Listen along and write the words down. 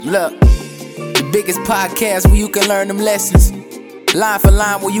Look, the biggest podcast where you can learn them lessons. Line for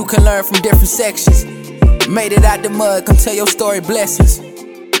line where you can learn from different sections. Made it out the mud, come tell your story, blessings.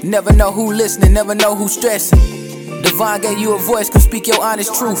 Never know who listening, never know who stressing. Devon gave you a voice, come speak your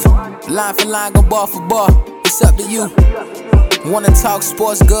honest truth. Line for line, go bar for bar, it's up to you. Wanna talk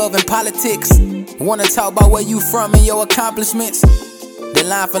sports, gov, and politics? Wanna talk about where you from and your accomplishments? Then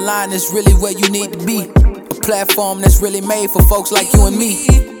Line for Line is really where you need to be. A platform that's really made for folks like you and me.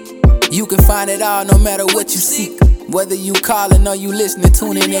 You can find it all no matter what you seek. Whether you calling or you listening,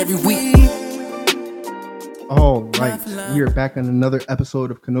 tune in every week. All right, we are back on another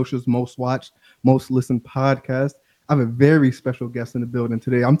episode of Kenosha's most watched, most listened podcast. I have a very special guest in the building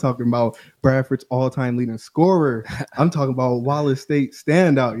today. I'm talking about Bradford's all-time leading scorer. I'm talking about Wallace State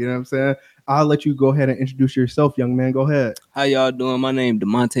standout. You know what I'm saying? I'll let you go ahead and introduce yourself, young man. Go ahead. How y'all doing? My name is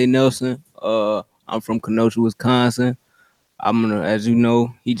DeMonte Nelson. I'm from Kenosha, Wisconsin. As you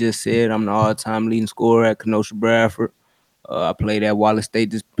know, he just said I'm the all-time leading scorer at Kenosha Bradford. I played at Wallace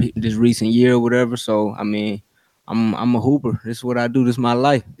State this recent year or whatever. So I mean, I'm a hooper. This is what I do. This is my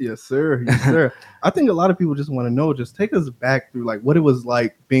life. Yes, sir. Yes, sir. I think a lot of people just want to know. Just take us back through like what it was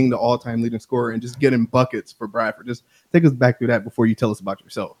like being the all-time leading scorer and just getting buckets for Bradford. Just take us back through that before you tell us about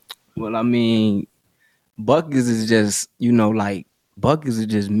yourself. Well, I mean, buckets is just buckets is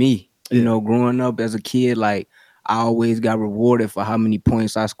just me. You know, growing up as a kid, like I always got rewarded for how many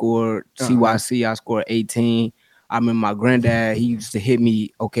points I scored. CYC, I scored 18. I remember my granddad, he used to hit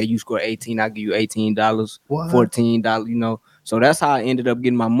me, okay, you score 18, I'll give you $18, $14, you know. So that's how I ended up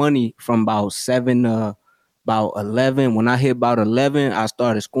getting my money from about 7 to about 11. When I hit about 11, I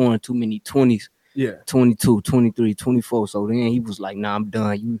started scoring too many 20s. Yeah. 22, 23, 24. So then he was like, nah, I'm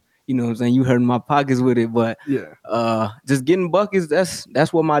done. You know what I'm saying? You hurting my pockets with it. But just getting buckets,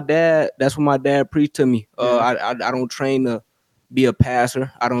 that's what my dad preached to me. I don't train to be a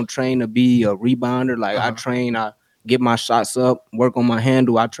passer. I don't train to be a rebounder. Like I get my shots up, work on my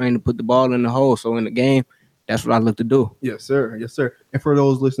handle. I train to put the ball in the hole. So in the game, that's what I look to do. Yes, sir. Yes, sir. And for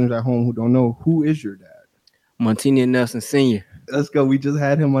those listeners at home who don't know, who is your dad? Montini Nelson Sr. Let's go. We just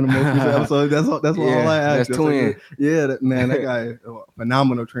had him on the most recent episode. That's all I asked. That's twin. That guy,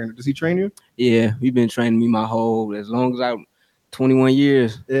 phenomenal trainer. Does he train you? Yeah, he's been training me my whole, as long as I'm 21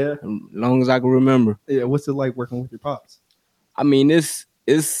 years. Yeah. As long as I can remember. Yeah. What's it like working with your pops? I mean, it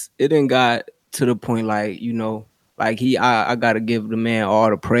didn't got to the point like, you know, like I gotta give the man all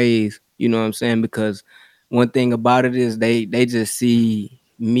the praise, you know what I'm saying? Because one thing about it is they just see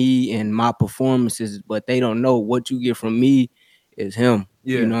me and my performances, but they don't know what you get from me is him.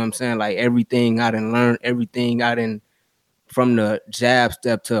 Yeah. You know what I'm saying? Like everything I done learned, everything I done from the jab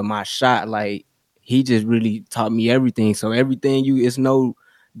step to my shot, like he just really taught me everything. So everything it's no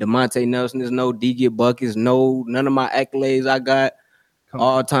DeMonte Nelson, there's no D get buckets, none of my accolades I got,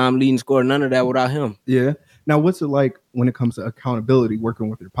 all-time leading scorer, none of that without him. Yeah. Now, what's it like when it comes to accountability working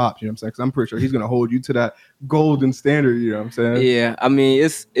with your pops? You know what I'm saying? Because I'm pretty sure he's going to hold you to that golden standard, you know what I'm saying? Yeah, I mean,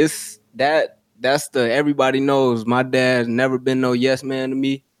 that's everybody knows my dad's never been no yes man to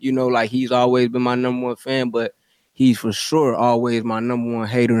me. You know, like he's always been my number one fan, but he's for sure always my number one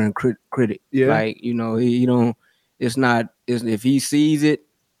hater and critic. Yeah. Like, you know, if he sees it,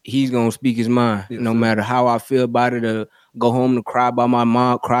 he's going to speak his mind. Yes, no matter how I feel about it, or go home to cry to my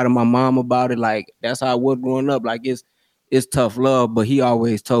mom about it. Like, that's how I was growing up. Like, it's tough love, but he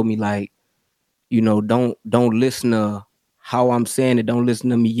always told me, like, you know, don't listen to how I'm saying it. Don't listen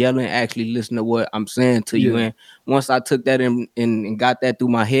to me yelling. Actually listen to what I'm saying to you. And once I took that in and got that through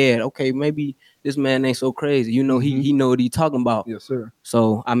my head, okay, maybe this man ain't so crazy. You know, he know what he talking about. Yes, sir.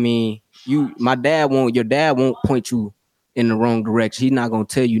 So, I mean, your dad won't point you in the wrong direction. He's not going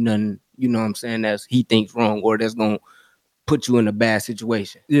to tell you nothing, you know what I'm saying, that's he thinks wrong or that's going to put you in a bad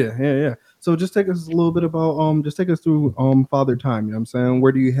situation. Yeah. So just take us a little bit about, just take us through father time, you know what I'm saying?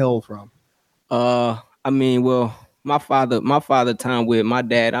 Where do you hail from? I mean, well, my father time with my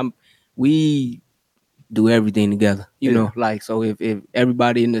dad, we do everything together, you know, like, so if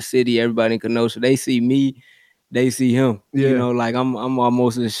everybody in the city, everybody in Kenosha, they see me, they see him, you know, like I'm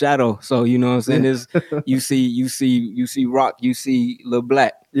almost in the shadow. So, you know what I'm saying? You see Rock, you see Lil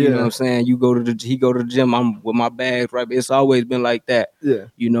Black, you know what I'm saying? He go to the gym, I'm with my bags, right? It's always been like that. Yeah.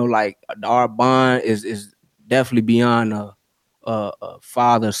 You know, like our bond is definitely beyond a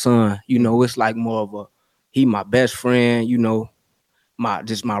father son. You know, it's like more of he my best friend, you know, my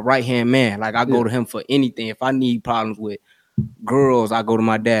right hand man. Like I go to him for anything. If I need problems with girls, I go to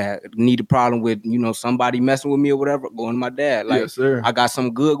my dad. Need a problem with, you know, somebody messing with me or whatever, going to my dad. Like, yes, sir. I got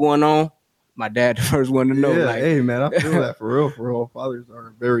something good going on, my dad the first one to know. Yeah, like, hey man, I feel that for real. Fathers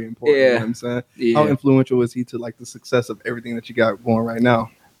are very important. You know what I'm saying? Yeah. How influential is he to like the success of everything that you got going right now?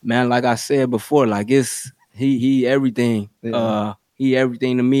 Man, like I said before, like he everything. Yeah. He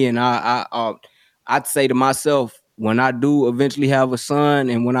everything to me, and I'd say to myself, when I do eventually have a son,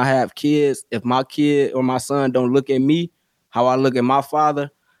 and when I have kids, if my kid or my son don't look at me how I look at my father,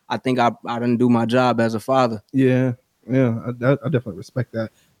 I think I didn't do my job as a father. Yeah. I definitely respect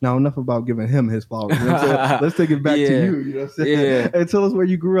that. Now, enough about giving him his flowers. You know what I'm saying? Let's take it back to you. You know what I'm saying? Yeah. And tell us where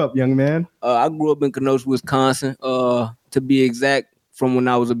you grew up, young man. I grew up in Kenosha, Wisconsin. To be exact, from when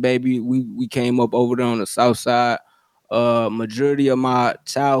I was a baby, we came up over there on the south side. Majority of my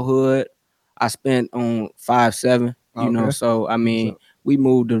childhood, I spent on 5-7. You know, so I mean, we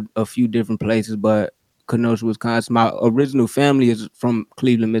moved to a few different places, but Kenosha, Wisconsin. My original family is from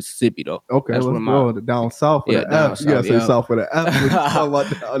Cleveland, Mississippi, though. Okay, that's let's go down south for the down F. South, You gotta say south for the F when you talk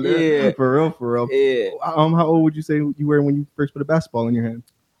about down there. Yeah. For real. Yeah. How old would you say you were when you first put a basketball in your hand?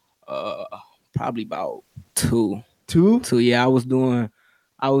 Probably about 2. 2? Yeah, I was doing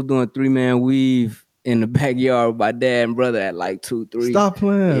 3-man weave in the backyard with my dad and brother at like 2, 3. Stop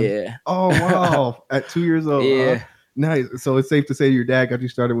playing. Yeah. Oh wow. At 2 years old. Yeah. Huh? Nice. So it's safe to say your dad got you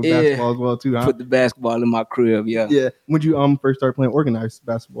started with basketball as well too, huh? Put the basketball in my crib. Yeah. Yeah. When you first start playing organized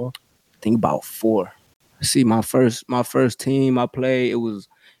basketball? I think about 4. See, my first team I played,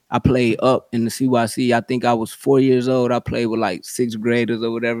 I played up in the CYC. I think I was 4 years old. I played with like 6th graders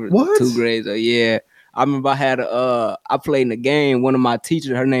or whatever. What? 2 grades. Yeah. I remember I played in the game. One of my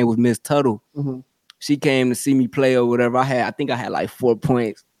teachers, her name was Miss Tuttle. Mm-hmm. She came to see me play or whatever. I think I had like 4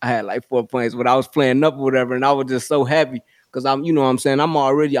 points. But I was playing up or whatever, and I was just so happy because you know what I'm saying,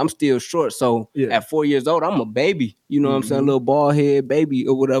 I'm still short. So at 4 years old, I'm a baby. You know what I'm saying, little bald head baby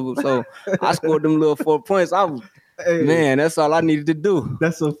or whatever. So I scored them little 4 points. Man, that's all I needed to do.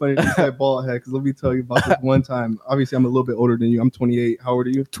 That's so funny you said bald head, because let me tell you about this one time. Obviously, I'm a little bit older than you. I'm 28. How old are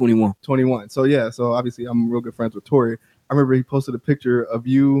you? 21. 21. So obviously I'm real good friends with Tori. I remember he posted a picture of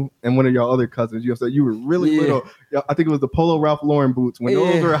you and one of y'all other cousins. You know, so you were really little. I think it was the Polo Ralph Lauren boots when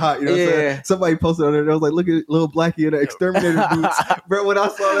those were hot. You know what I'm saying? Somebody posted on there. They was like, "Look at little Blackie in the exterminator boots." Bro, when I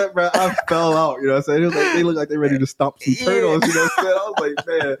saw that, bro, I fell out. You know what I'm saying? It was like they look like they're ready to stomp some turtles. You know what I'm saying? I was like,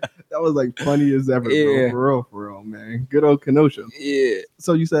 man, that was like funny as ever, bro. For real, man. Good old Kenosha. Yeah.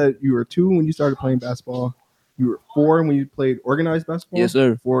 So you said you were 2 when you started playing basketball. You were 4 when you played organized basketball? Yes,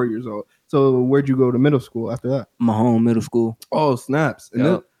 sir. 4 years old. So where'd you go to middle school after that? Mahone Middle School. Oh, snaps. And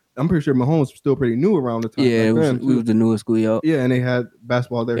then, I'm pretty sure Mahone was still pretty new around the time. Yeah, we was the newest school, Yeah, and they had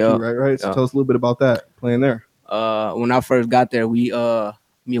basketball there too, right? So tell us a little bit about that, playing there. When I first got there, me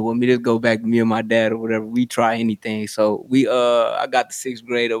just go back, me and my dad or whatever, we try anything. So I got the 6th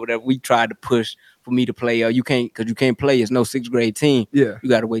grade or whatever. We tried to push for me to play. You can't play. It's no 6th grade team. Yeah. You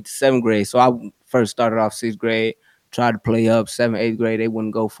got to wait to 7th grade. So I first started off 6th grade, tried to play up 7th, 8th grade. They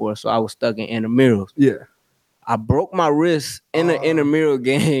wouldn't go for it. So I was stuck in intramurals. Yeah. I broke my wrist in the intramural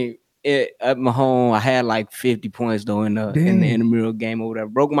game at Mahone. I had like 50 points though in the intramural game or whatever.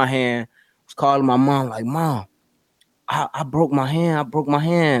 Broke my hand. Was calling my mom like, "Mom, I broke my hand."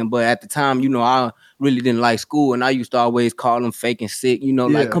 But at the time, you know, I really didn't like school, and I used to always call them faking sick, you know,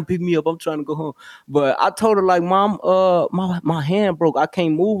 like, "Come pick me up, I'm trying to go home." But I told her like, "Mom, my hand broke. I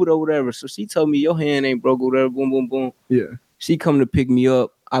can't move it or whatever." So she told me, "Your hand ain't broke or whatever." Boom, boom, boom. Yeah. She come to pick me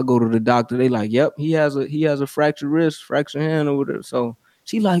up. I go to the doctor. They like, "Yep, he has a fractured wrist, fractured hand or whatever." So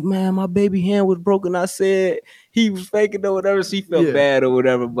she like, "Man, my baby hand was broken." I said he was faking or whatever. She felt bad or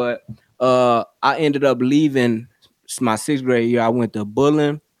whatever. But I ended up leaving my 6th grade year. I went to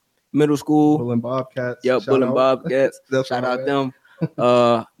Bullen Middle School. Bullen Bobcats. Yep, Bullen Bobcats. Shout out them.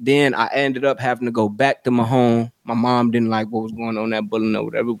 Then I ended up having to go back to my home. My mom didn't like what was going on at Bullen or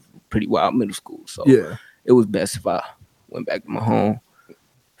whatever. It was pretty wild middle school. So it was best if I went back to my home.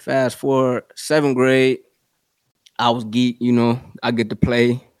 Fast forward 7th grade, I was geek, you know. I get to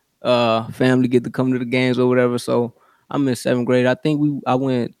play. Family get to come to the games or whatever. So I'm in 7th grade. I think I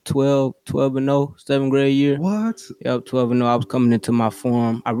went 12-0, 7th grade year. What? Yep, 12-0. I was coming into my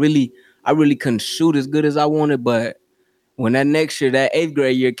form. I really couldn't shoot as good as I wanted, but when that next year, that 8th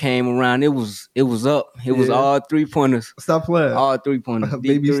grade year came around, it was up. It was all 3-pointers. Stop playing. All 3-pointers.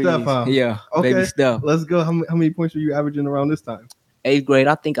 Baby Steph, huh? Yeah, okay. Baby Steph. Let's go. How many points were you averaging around this time? 8th grade,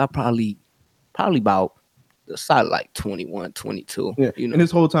 I think I probably about the side like 21, 22. Yeah. You know? And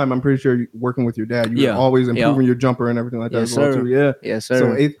this whole time, I'm pretty sure you're working with your dad. You were always improving your jumper and everything like that as well, too. Yeah. Yes, sir. So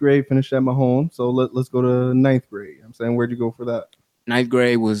 8th grade, finished at Mahone. So let's go to 9th grade. I'm saying, where'd you go for that? 9th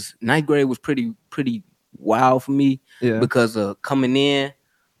grade was pretty wild for me because coming in,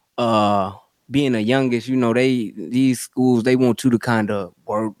 being the youngest, you know, these schools, they want you to kind of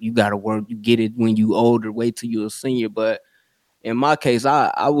work. You got to work. You get it when you older. Wait till you're a senior. But in my case,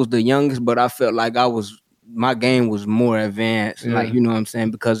 I was the youngest, but I felt like I was my game was more advanced, like, you know what I'm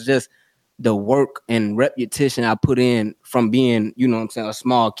saying? Because just the work and repetition I put in from being, you know what I'm saying, a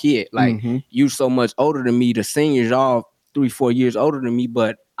small kid. Like, you so much older than me. The seniors, y'all 3-4 years older than me,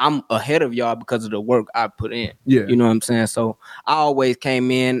 but I'm ahead of y'all because of the work I put in. Yeah. You know what I'm saying? So I always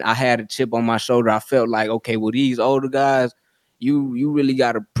came in, I had a chip on my shoulder. I felt like, okay, well, these older guys, you really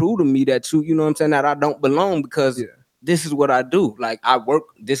got to prove to me that you know what I'm saying, that I don't belong, because this is what I do. Like, I work,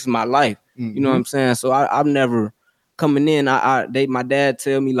 this is my life. You know what I'm saying? So I've never coming in. My dad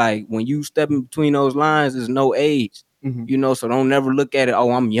tell me, like, when you step in between those lines, there's no age. You know, so don't never look at it,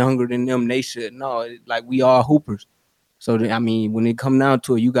 oh, I'm younger than them, they should. No, like, we all hoopers. So I mean, when it come down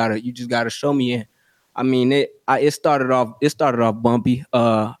to it, you just gotta show me. And I mean, it started off bumpy.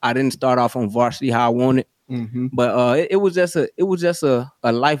 I didn't start off on varsity how I wanted, but it was just a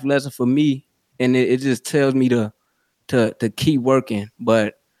life lesson for me, and it just tells me to keep working.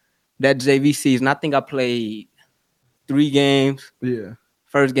 But that JV season, I think I played 3 games. Yeah.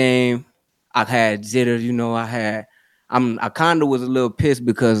 First game, I had jitters. You know, I kind of was a little pissed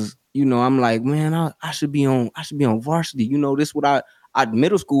because, you know, I'm like, man, I should be on varsity. You know, this what I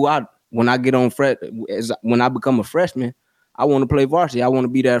middle school. When I get on when I become a freshman, I want to play varsity. I want to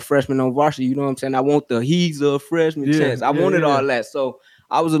be that freshman on varsity. You know what I'm saying? I want he's a freshman chance. I wanted all that. So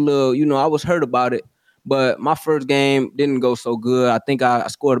I was a little, you know, I was hurt about it. But my first game didn't go so good. I think I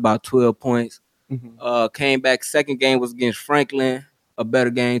scored about 12 points. Came back. Second game was against Franklin. A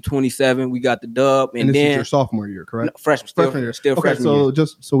better game, 27. We got the dub, and this then is your sophomore year, correct? No, freshman year. Still okay, freshman so year.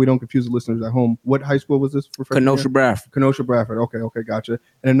 just so we don't confuse the listeners at home, what high school was this for? Kenosha Bradford. Kenosha Bradford. Okay, gotcha.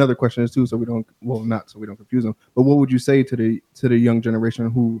 And another question is too, not so we don't confuse them. But what would you say to the young generation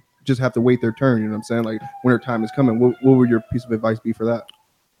who just have to wait their turn? You know what I'm saying? Like, when their time is coming, what would your piece of advice be for that?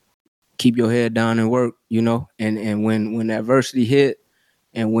 Keep your head down and work. You know, and when adversity hit,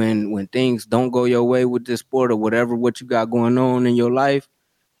 and when things don't go your way with this sport or whatever, what you got going on in your life,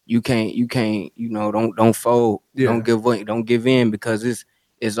 you can't, you know, don't fold, don't give in, because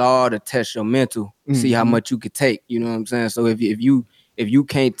it's all to test your mental, see how much you could take. You know what I'm saying? So if you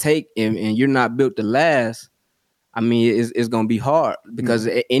can't take and you're not built to last, I mean, it's gonna be hard, because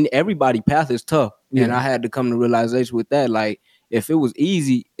in everybody path is tough. And I had to come to realization with that. Like, if it was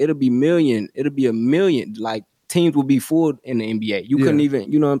easy, it'll be a million. Like, teams would be full in the NBA. You couldn't even,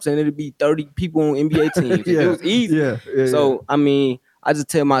 you know what I'm saying? It'd be 30 people on NBA teams. It was easy. So I mean, I just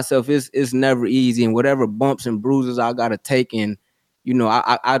tell myself it's never easy, and whatever bumps and bruises I gotta take, and you know,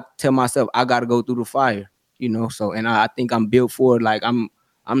 I tell myself I gotta go through the fire. You know, so, and I think I'm built for it. Like, I'm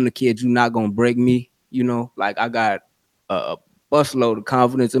the kid. You're not gonna break me. You know, like, I got a busload of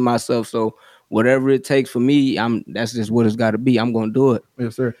confidence in myself. So whatever it takes for me, that's just what it's got to be. I'm gonna do it.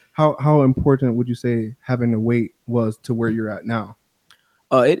 Yes, sir. How important would you say having to wait was to where you're at now?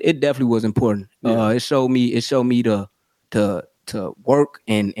 It definitely was important. It showed me to work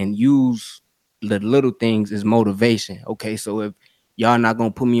and use the little things as motivation. Okay, so if y'all not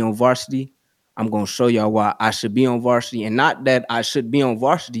gonna put me on varsity, I'm gonna show y'all why I should be on varsity, and not that I should be on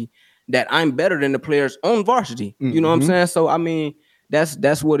varsity, that I'm better than the players on varsity. You know what I'm saying? So I mean,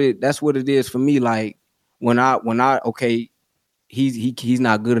 that's what it is for me. Like, when I okay, he's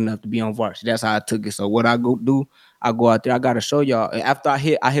not good enough to be on varsity. That's how I took it. So what I go do, I go out there. I gotta show y'all. And after I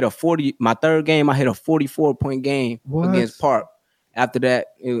hit a 40. My third game, I hit a 44-point game against Park. After that,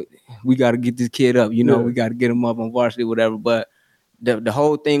 we got to get this kid up. You know, we got to get him up on varsity, whatever. But the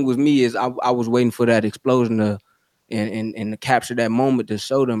whole thing with me is I was waiting for that explosion and to capture that moment to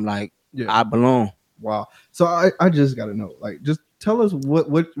show them, like, I belong. Wow. So I just got to know, like, just tell us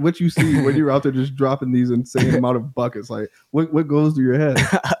what you see when you're out there just dropping these insane amount of buckets. Like, what goes through your head?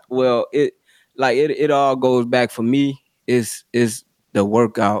 Well, it all goes back for me. Is the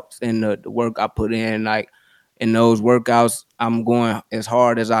workouts and the work I put in. Like, in those workouts, I'm going as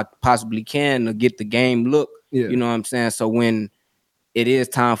hard as I possibly can to get the game look. You know what I'm saying? So when it is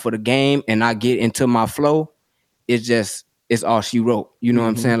time for the game and I get into my flow, it's all she wrote. You know what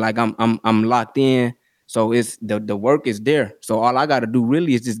I'm saying? Like, I'm locked in. So it's the work is there. So all I gotta do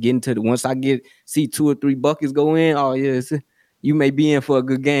really is just get into the, once I see 2 or 3 buckets go in, oh yeah, you may be in for a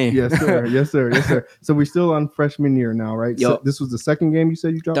good game. Yes, sir. Yes, sir. Yes, sir. So we're still on freshman year now, right? Yep. So this was the second game you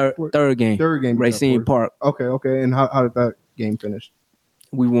said you dropped? Third game. Racine Park. Okay. And how did that game finish?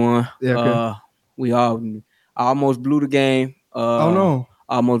 We won. Yeah, okay. I almost blew the game. Oh no.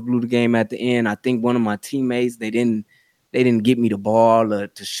 Almost blew the game at the end. I think one of my teammates, they didn't get me the ball or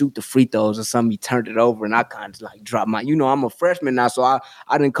to shoot the free throws or something. He turned it over, and I kind of like dropped my, I'm a freshman now, so I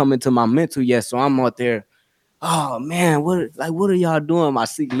didn't come into my mental yet. So I'm out there, oh man, what are y'all doing?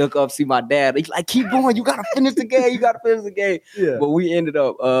 Look up, see my dad. He's like, keep going, you gotta finish the game, Yeah. But we ended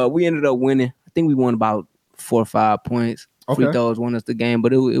up winning. I think we won about 4 or 5 points. Free throws won us the game,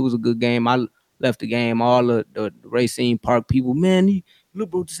 but it was a good game. I left the game. All the Racine Park people, man, little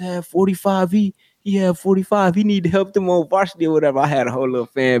bro just had 45. He had 45. He need to help them on varsity or whatever. I had a whole little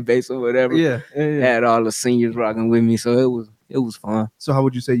fan base or whatever. Yeah. Had all the seniors rocking with me, so it was fun. So how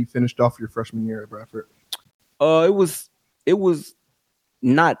would you say you finished off your freshman year at Bradford? It was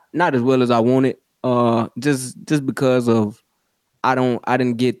not as well as I wanted. Just because of I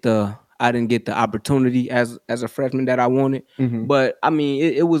didn't get the opportunity as a freshman that I wanted. Mm-hmm. But I mean,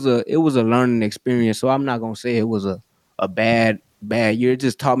 it was a learning experience. So I'm not gonna say it was a bad year. It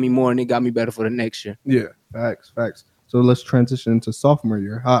just taught me more and it got me better for the next year. Yeah, facts. So let's transition to sophomore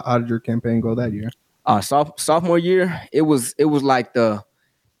year. How did your campaign go that year? Sophomore year, it was like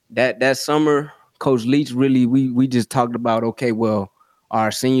that summer. Coach Leach really we just talked about, okay, well, our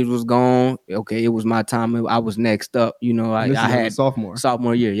seniors was gone. Okay, it was my time. I was next up. You know, I had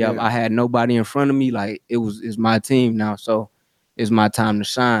sophomore year. Yep, yeah. I had nobody in front of me. Like it's my team now, so it's my time to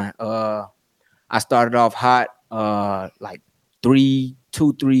shine. I started off hot. Like 3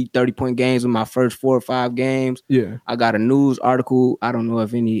 30-point games in my first 4 or 5 games. Yeah. I got a news article. I don't know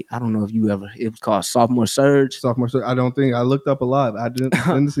if you ever. It was called Sophomore Surge. I don't think I looked up a lot. I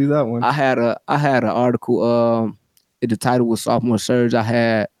didn't see that one. I had an article. The title was Sophomore Surge.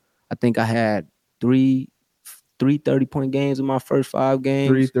 I think I had 3 30-point games in my first 5 games.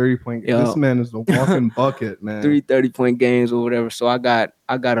 3 30-point games. This man is a walking bucket, man. 3 30-point games or whatever. So I got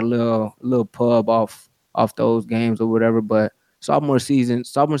a little pub off those games or whatever. But sophomore season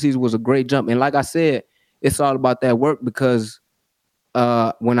was a great jump. And like I said, it's all about that work because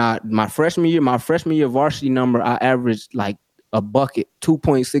when my freshman year varsity number, I averaged like a bucket,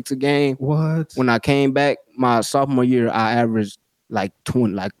 2.6 a game. What? When I came back my sophomore year, I averaged like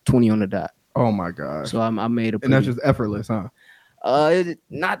 20 on the dot. Oh my gosh! So I made and that's just effortless, huh?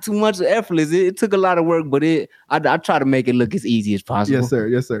 Not too much effortless. It took a lot of work, but I try to make it look as easy as possible.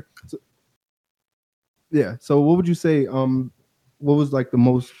 Yes, sir. So what would you say? What was like the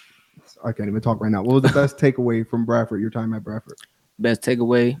most? I can't even talk right now. What was the best takeaway from Bradford? Your time at Bradford? Best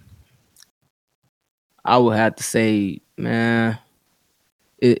takeaway, I would have to say, man,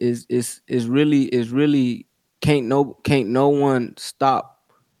 it's really can't no one stop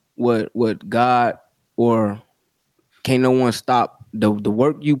what God, or can't no one stop the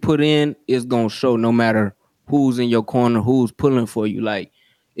work you put in is gonna show no matter who's in your corner, who's pulling for you. Like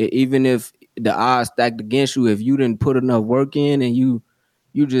even if the odds stacked against you, if you didn't put enough work in and you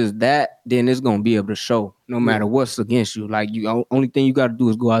just that, then it's gonna be able to show no matter what's against you. Like only thing you got to do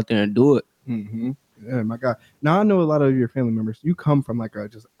is go out there and do it. Mm-hmm. Yeah, my God. Now I know a lot of your family members. You come from like a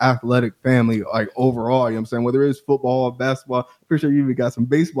just athletic family, like overall. You know what I'm saying? Whether it's football or basketball, I'm pretty sure you even got some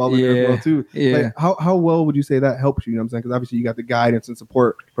baseball in there as well too. Yeah. Like, how well would you say that helps you? You know what I'm saying? Because obviously you got the guidance and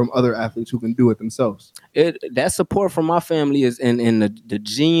support from other athletes who can do it themselves. That support from my family is and the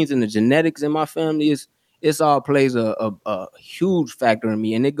genes and the genetics in my family it's all plays a huge factor in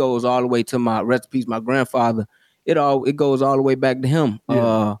me, and it goes all the way to my recipes. My grandfather, it goes all the way back to him.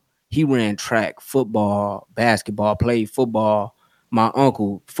 Yeah. He ran track, football, basketball, played football. My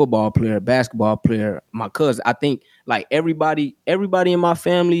uncle, football player, basketball player. My cousin, I think like everybody in my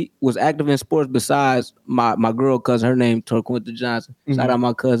family was active in sports besides my girl cousin. Her name Torquinta Johnson. Mm-hmm. Shout out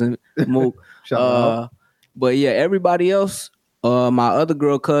my cousin Mook. Shout out. But yeah, everybody else. My other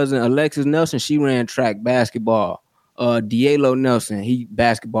girl cousin Alexis Nelson, she ran track, basketball. Dielo Nelson, he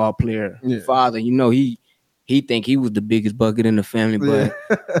basketball player. Yeah. Father, you know he think he was the biggest bucket in the family, but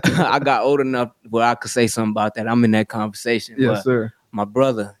I got old enough where I could say something about that. I'm in that conversation. Yes, sir. My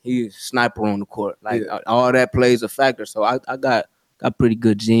brother, he's a sniper on the court. Like all that plays a factor. So I got pretty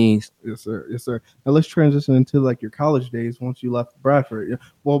good genes. Yes, sir. Now let's transition into like your college days once you left Bradford.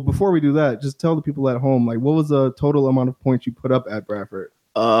 Well, before we do that, just tell the people at home, like what was the total amount of points you put up at Bradford?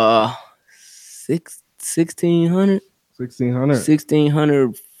 1,600.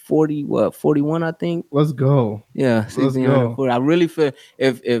 1,640, 41, I think. Let's go. Yeah, 1,640. I really feel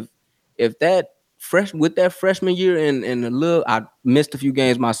if that with that freshman year and a little, I missed a few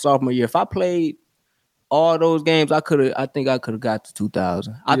games my sophomore year. If I played all those games, I think I could have got to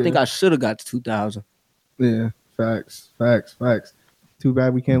 2,000. I think I should have got to 2,000. Yeah, facts. Too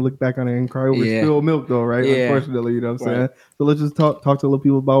bad we can't look back on it and cry over spilled milk, though, right? Yeah. Unfortunately, you know what I'm saying? So let's just talk to a little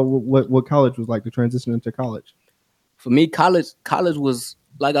people about what college was like, the transition into college. For me, college was,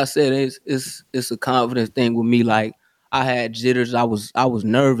 like I said, it's a confidence thing with me. Like I had jitters. I was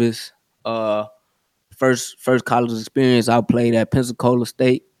nervous. First college experience, I played at Pensacola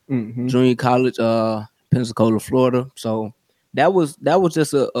State Junior College, Pensacola, Florida. So that was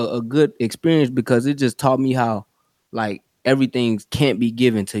just a good experience because it just taught me how, like, everything can't be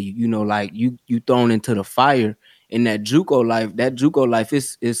given to you. You know, like you thrown into the fire. In that JUCO life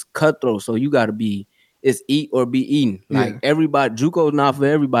is cutthroat. So you gotta be, it's eat or be eaten. Like everybody, JUCO's not for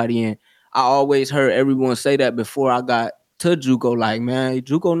everybody. And I always heard everyone say that before I got to JUCO. Like, man,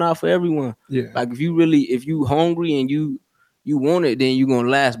 JUCO not for everyone. Yeah. Like if you hungry and you want it, then you gonna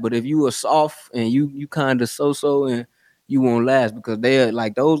last. But if you are soft and you kind of so and you won't last, because they're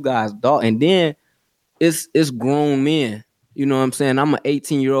like those guys dog. And then it's grown men. You know what I'm saying? I'm an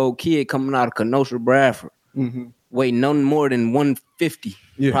 18-year-old kid coming out of Kenosha, Bradford, weighing nothing more than 150,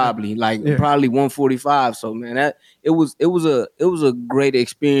 probably probably 145. So man, that it was a great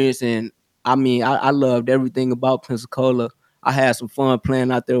experience, and I mean I loved everything about Pensacola. I had some fun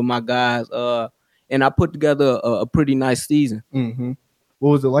playing out there with my guys, and I put together a pretty nice season. What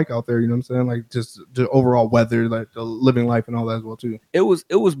was it like out there? You know what I'm saying? Like just the overall weather, like the living life and all that as well too. It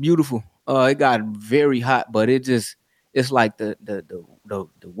was beautiful. It got very hot, but it's like the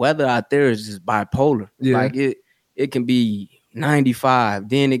weather out there is just bipolar. Like it can be 95,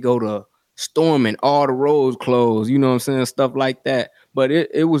 then it go to storming, all the roads closed, you know what I'm saying? Stuff like that. But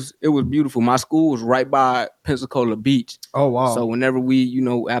it was beautiful. My school was right by Pensacola Beach. Oh wow. So whenever we, you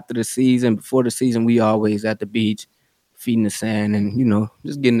know, after the season, before the season, we always at the beach, feeding the sand and, you know,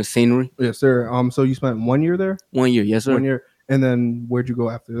 just getting the scenery. Yes, sir. So you spent 1 year there? 1 year, yes, sir. 1 year. And then where'd you go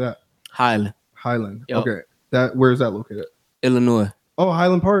after that? Highland. Yep. Okay. Where is that located? Illinois. Oh,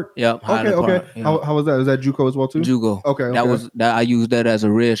 Highland Park. Yep. Highland Park. Yeah. How was that? Is that JUCO as well too? JUCO. Okay. That I used that as a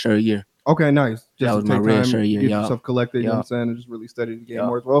red shirt year. Okay, nice. Just that was my red shirt year. Get yourself collected, you know what I'm saying, and just really study the game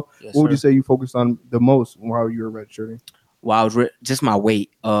more as well. Yes, what would you say you focused on the most while you were redshirting? While I was just my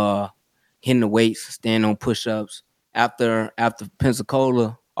weight, hitting the weights, staying on push-ups. After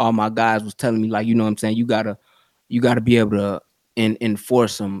Pensacola, all my guys was telling me, like, you know what I'm saying, you gotta be able to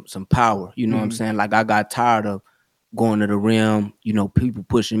enforce some power. You know what I'm saying? Like I got tired of going to the rim, you know, people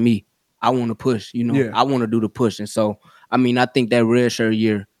pushing me. I want to push, you know, I want to do the pushing. So I mean, I think that red shirt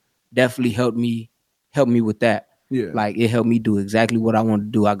year definitely helped me with that. Yeah. Like it helped me do exactly what I wanted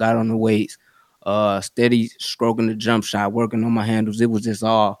to do. I got on the weights, steady stroking the jump shot, working on my handles. It was just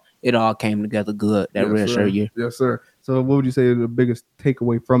it all came together good that red shirt year. Yes, sir. So what would you say the biggest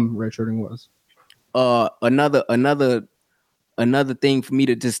takeaway from redshirting was? Another thing for me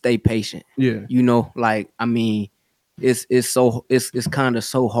to just stay patient. Yeah. You know, like I mean, it's kind of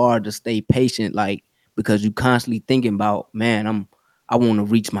so hard to stay patient, like, because you constantly thinking about, man, I want to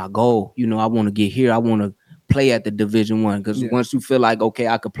reach my goal. You know, I want to get here. I want to play at the Division I, because once you feel like, okay,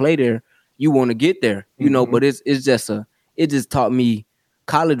 I could play there, you want to get there. You know, but it just taught me.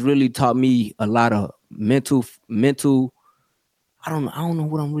 College really taught me a lot of mental. I don't know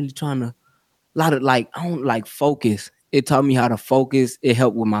what I'm really trying to. A lot of like, I don't like focus. It taught me how to focus. It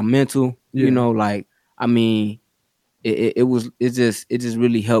helped with my mental. You know, like I mean, it just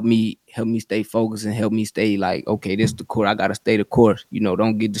really helped me stay focused and help me stay like, okay, this is the course. I gotta stay the course. You know,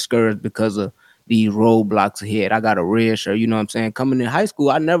 don't get discouraged because of these roadblocks ahead. I got a red shirt. You know what I'm saying? Coming in high school,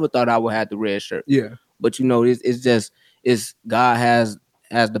 I never thought I would have the red shirt. Yeah. But you know, it's God has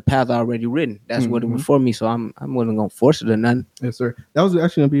the path already written. That's what it was for me. So I wasn't gonna force it or nothing. Yes, sir. That was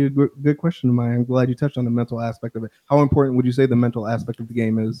actually gonna be a good question of mine. I'm glad you touched on the mental aspect of it. How important would you say the mental aspect of the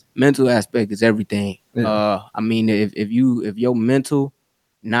game is? Mental aspect is everything. Yeah. I mean, if your mental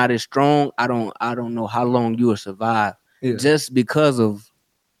not as strong, I don't know how long you will survive. Yeah. Just because of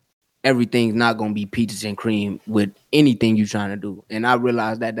everything's not gonna be peaches and cream with anything you're trying to do. And I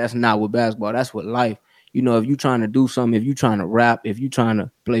realized that that's not with basketball. That's with life. You know, if you're trying to do something, if you're trying to rap, if you're trying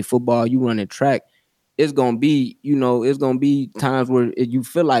to play football, you running track, it's gonna be, you know, it's gonna be times where you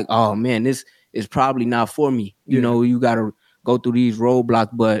feel like, oh man, this is probably not for me. You know, you gotta go through these roadblocks.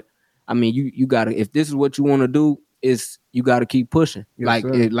 But I mean, you gotta, if this is what you want to do, you gotta keep pushing. Yes,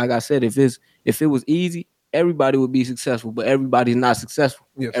 like I said, if it was easy, everybody would be successful, but everybody's not successful.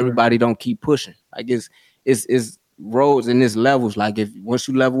 Yes, everybody don't keep pushing. Like it's roads and it's levels. Like if once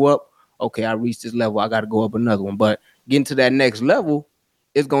you level up, okay, I reached this level, I got to go up another one. But getting to that next level,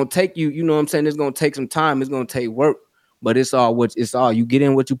 it's going to take you, you know what I'm saying? It's going to take some time. It's going to take work, but it's all you get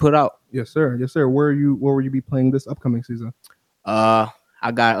in what you put out. Yes, sir. Yes, sir. Where will you be playing this upcoming season? I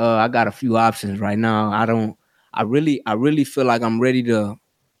got a few options right now. I really feel like I'm ready to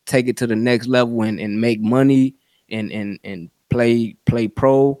take it to the next level and make money and play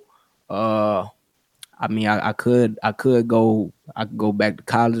pro. I mean, I could go back to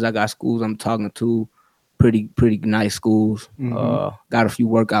college. I got schools I'm talking to, pretty nice schools. Got a few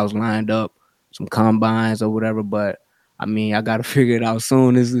workouts lined up, some combines or whatever. But I mean, I got to figure it out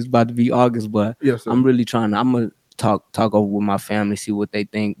soon. This is about to be August, but yes, I'm really trying. I'm gonna talk over with my family, see what they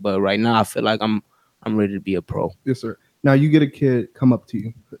think. But right now, I feel like I'm ready to be a pro. Yes, sir. Now you get a kid come up to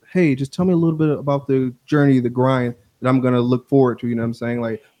you. Hey, just tell me a little bit about the journey, the grind that I'm going to look forward to. You know what I'm saying?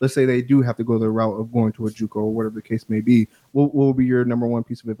 Like, let's say they do have to go the route of going to a JUCO or whatever the case may be. What will be your number one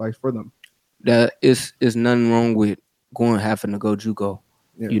piece of advice for them? That is nothing wrong with having to go JUCO.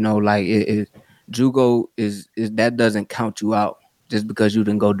 Yeah. You know, like JUCO is that doesn't count you out just because you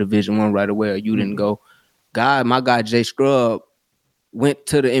didn't go Division I right away or you didn't go. My guy Jay Scrub went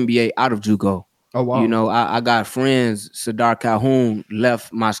to the NBA out of JUCO. Oh wow! You know, I got friends. Sadar Calhoun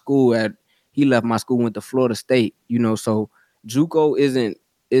left my school, went to Florida State. You know, so JUCO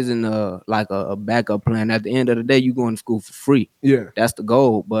isn't like a backup plan. At the end of the day, you going to school for free. Yeah, that's the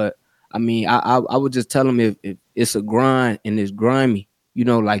goal. But I mean, I would just tell them if it's a grind and it's grimy, you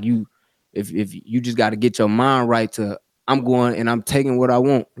know, like if you just got to get your mind right to I'm going and I'm taking what I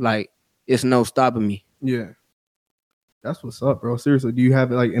want. Like it's no stopping me. Yeah. That's what's up, bro. Seriously, do you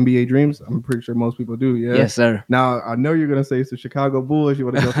have like NBA dreams? I'm pretty sure most people do. Yeah. Yes, sir. Now I know you're gonna say it's the Chicago Bulls. You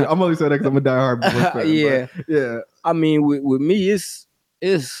want to go? I'm only saying that because I'm a diehard Bulls fan. Yeah, yeah. I mean, with me, it's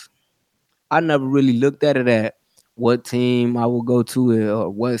I never really looked at it at what team I would go to or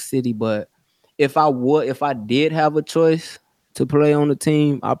what city. But if I did have a choice to play on the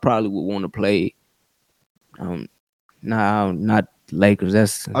team, I probably would want to play. Not Lakers.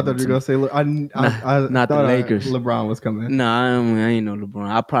 That's I thought you were gonna say. I not the Lakers. LeBron was coming. Nah, I ain't no LeBron.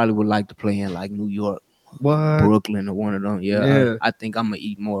 I probably would like to play in like New York, Brooklyn, or one of them. Yeah. I think I'm gonna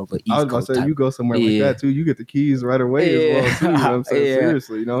eat more of an East Coast. I was gonna say type. You go somewhere like that too. You get the keys right away as well too. You know what I'm saying?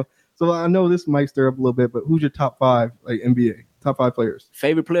 Seriously, you know. So I know this might stir up a little bit, but who's your top 5 like NBA top 5 players?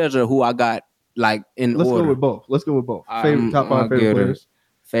 Favorite players are who I got like in Let's order. Let's go with both. Top 5 favorite players.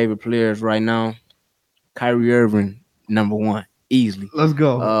 Favorite players right now. Kyrie Irving, number 1. Easily. Let's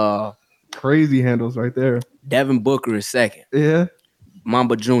go. Crazy handles right there. Devin Booker is second. Yeah.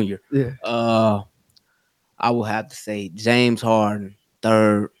 Mamba Jr. Yeah. I will have to say James Harden,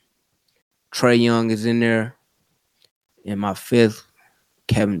 third. Trae Young is in there. And my 5th,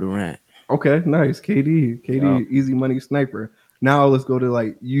 Kevin Durant. Okay, nice. KD, easy money sniper. Now let's go to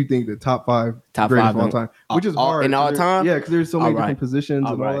like you think the top 5 greatest of all time, which is hard in all time. Yeah, because there's so many different positions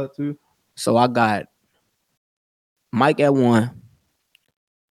and all that too. So I got Mike at 1,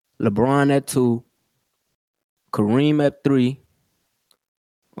 LeBron at 2, Kareem at 3,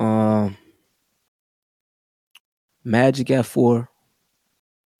 Magic at 4,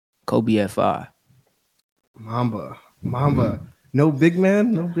 Kobe at 5. Mamba. No big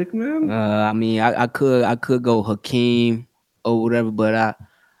man. I mean, I could go Hakeem or whatever, but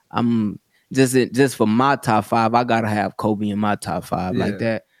I'm just for my top 5. I gotta have Kobe in my top 5 like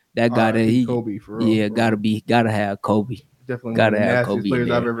that. That guy Kobe for real. Yeah, gotta have Kobe. Definitely gotta one of the nastiest players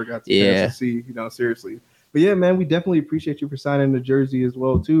I've ever got to see. You know, seriously. But yeah, man, we definitely appreciate you for signing the jersey as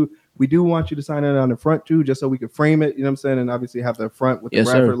well too. We do want you to sign it on the front too, just so we can frame it. You know what I'm saying, and obviously have the front with the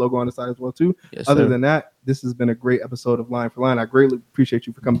Bradford logo on the side as well too. Yes, Other than that, this has been a great episode of Line for Line. I greatly appreciate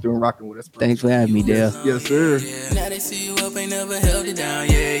you for coming through and rocking with us, bro. Thanks for having me, Dale. Yes, sir. Now they see you up, ain't never held it down.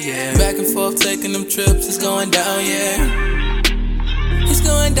 Yeah. Back and forth, taking them trips, it's going down. Yeah. It's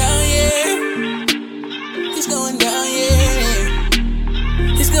going down. Yeah. It's going down.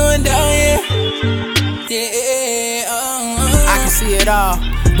 Yeah. It's going down. Yeah. Yeah. I can see it all.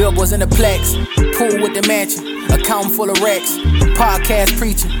 Billboards in the plex, pool with the mansion, account full of racks, podcast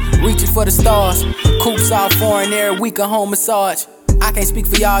preaching, reaching for the stars, coops all foreign every week, a home massage. I can't speak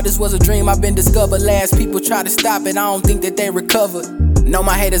for y'all, this was a dream I've been discovered. Last people try to stop it, I don't think that they recovered. Know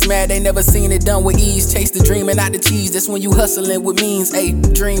my haters mad, they never seen it done with ease. Chase the dream and not the cheese, that's when you hustling with means.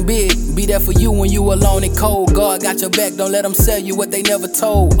 Ayy, dream big, be there for you when you alone and cold. God got your back, don't let them sell you what they never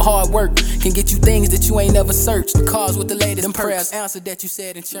told. Hard work can get you things that you ain't never searched. Cars with the latest, them prayers answered that you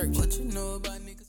said in church. What you know about me?